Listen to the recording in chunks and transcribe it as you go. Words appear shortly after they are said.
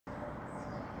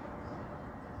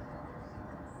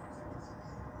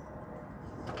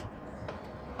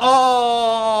All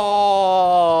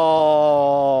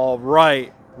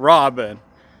right, Robin.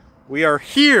 We are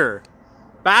here,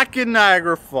 back in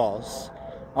Niagara Falls,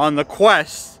 on the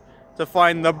quest to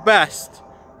find the best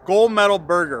gold medal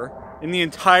burger in the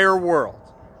entire world.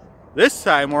 This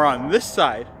time, we're on this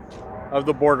side of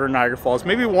the border of Niagara Falls.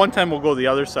 Maybe one time we'll go the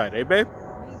other side, eh, babe?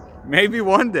 Maybe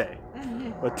one day.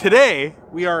 But today,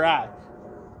 we are at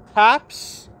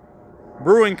Taps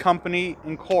Brewing Company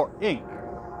Inc.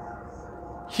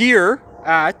 Here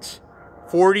at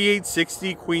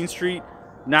 4860 Queen Street,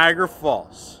 Niagara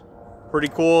Falls. Pretty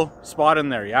cool spot in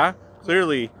there, yeah?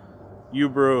 Clearly,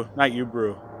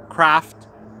 craft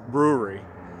brewery.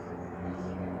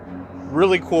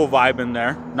 Really cool vibe in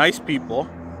there. Nice people,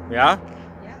 yeah?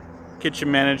 Yeah. Kitchen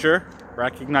manager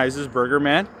recognizes Burger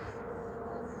Man.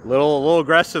 Little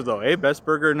aggressive though, eh? Best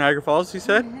burger in Niagara Falls, he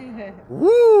said.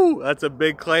 Woo! That's a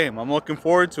big claim. I'm looking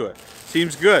forward to it.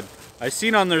 Seems good. I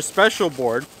seen on their special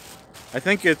board. I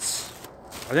think it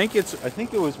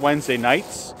was Wednesday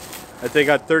nights that they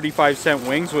got 35-cent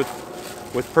wings with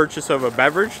purchase of a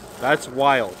beverage. That's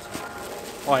wild.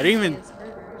 Oh, I didn't even.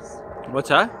 What's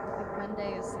that?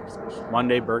 Monday is their special.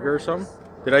 Monday burger or something?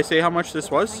 Did I say how much this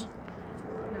was?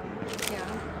 No.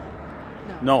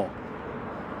 Yeah. No.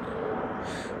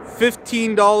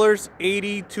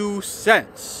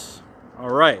 $15.82.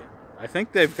 All right. I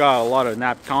think they've got a lot of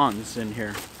napkins in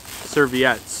here.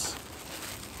 Serviettes.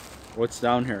 What's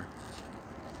down here?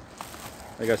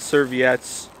 They got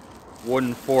serviettes,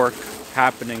 wooden fork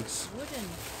happenings.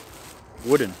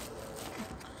 Wooden.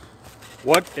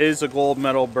 What is a gold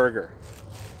medal burger?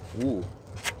 Ooh,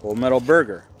 gold medal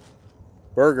burger.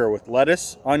 Burger with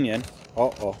lettuce, onion.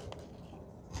 Uh-oh.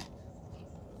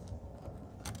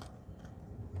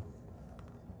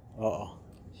 Uh-oh.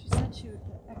 She said she would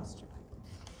put extra.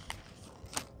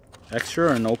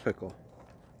 Extra or no pickle?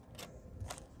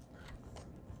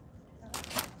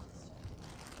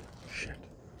 Shit.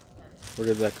 Where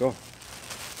did that go?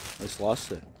 I just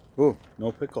lost it. Ooh,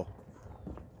 no pickle.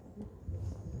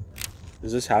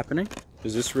 Is this happening?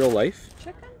 Is this real life?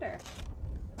 Check under.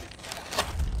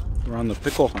 We're on the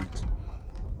pickle hunt.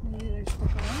 Maybe there's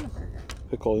pickle in the burger.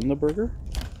 Pickle in the burger?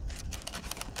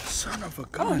 Son of a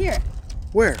gun. Oh, here.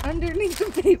 Where? Underneath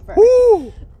the paper.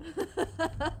 Woo!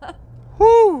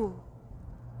 Woo!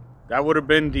 That would have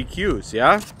been DQs,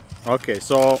 yeah? Okay,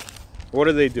 so what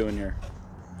are they doing here?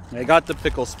 They got the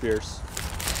pickle spears.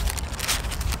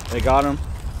 They got them.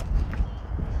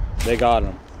 They got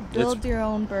them. Build your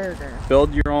own burger.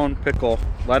 Build your own pickle.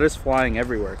 Lettuce flying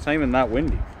everywhere. It's not even that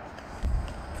windy.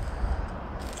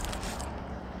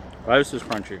 Lettuce is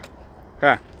crunchy.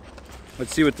 Okay,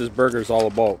 let's see what this burger is all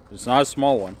about. It's not a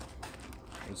small one.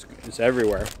 It's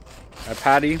everywhere. That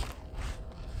patty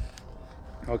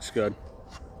looks good.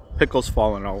 Pickle's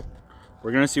falling out.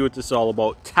 We're gonna see what this is all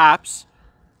about. Taps.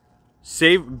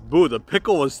 Boo, the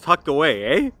pickle was tucked away,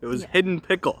 eh? It was hidden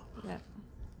pickle. Yeah.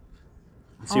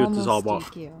 Let's see what this is all about.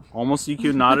 DQ. Almost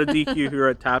DQ, not a DQ here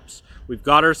at Taps. We've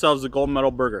got ourselves a gold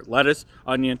medal burger. Lettuce,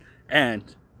 onion,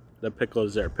 and the pickle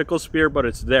is there. Pickle spear, but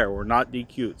it's there. We're not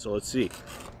DQ'd, so let's see.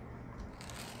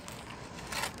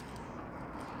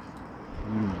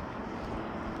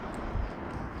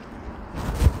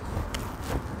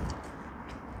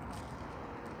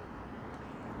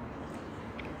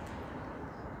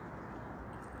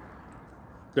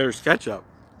 There's ketchup.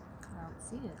 I don't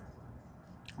see it.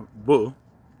 Boo.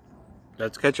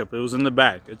 That's ketchup. It was in the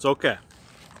bag. It's okay.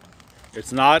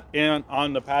 It's not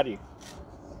on the patty.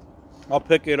 I'll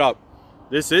pick it up.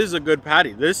 This is a good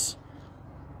patty. This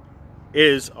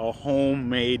is a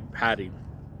homemade patty.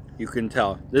 You can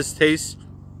tell. This tastes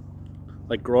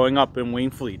like growing up in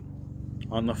Wainfleet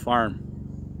on the farm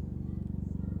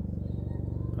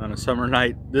on a summer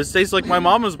night. This tastes like my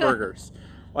mama's burgers.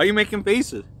 Why are you making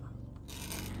faces?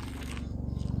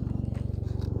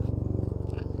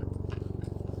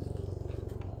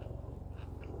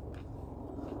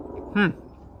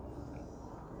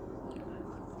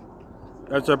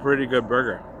 That's a pretty good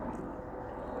burger.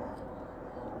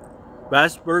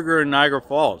 Best burger in Niagara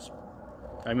Falls.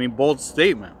 I mean, bold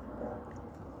statement.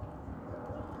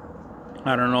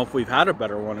 I don't know if we've had a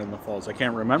better one in the Falls. I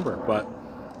can't remember, but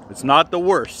it's not the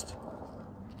worst.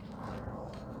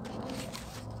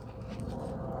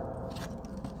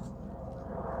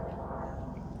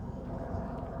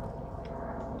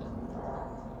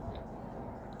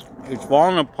 It's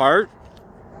falling apart,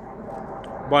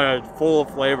 but it's full of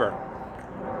flavor.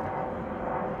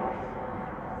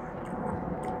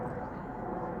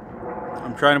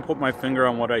 I'm trying to put my finger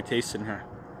on what I taste in here.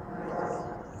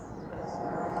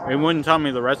 They wouldn't tell me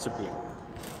the recipe.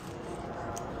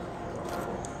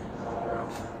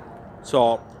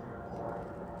 So,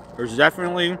 There's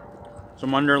definitely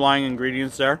some underlying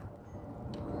ingredients there.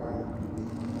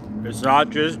 It's not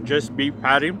just beef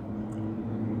patty,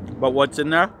 but what's in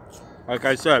there, like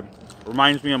I said,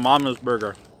 reminds me of Mama's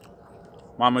burger.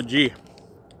 Mama G.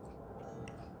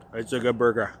 It's a good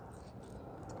burger.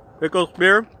 Pickle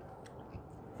spear,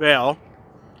 fail,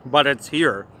 but it's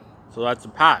here, so that's a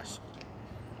pass.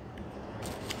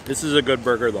 This is a good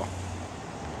burger though.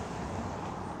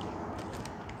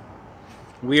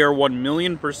 We are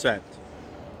 1,000,000%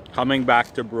 coming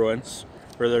back to Brewhouse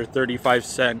for their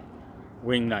 35-cent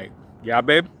wing night. Yeah,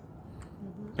 babe?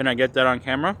 Mm-hmm. Can I get that on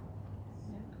camera?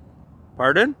 Yeah.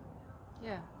 Pardon?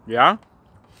 Yeah. Yeah?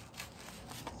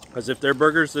 Because if their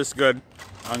burger's this good,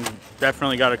 I'm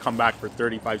definitely got to come back for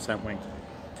 35-cent wings.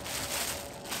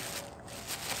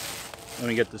 Let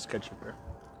me get this ketchup here.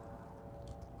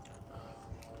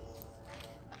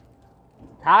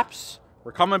 Taps,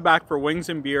 we're coming back for wings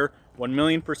and beer,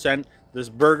 1,000,000%. This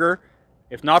burger,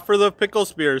 if not for the pickle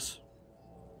spears,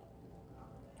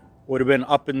 would have been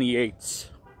up in the 8s.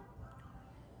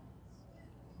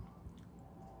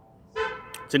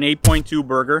 It's an 8.2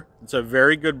 burger. It's a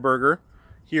very good burger.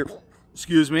 Here,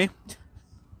 excuse me.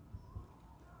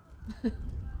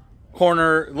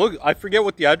 Corner, look, I forget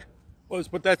what the ad was,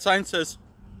 but that sign says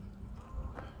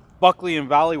Buckley and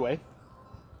Valleyway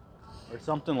or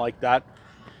something like that.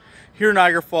 Here in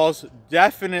Niagara Falls,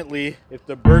 definitely, if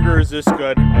the burger is this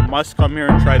good, I must come here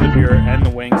and try the beer and the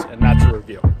wings, and that's a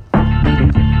review.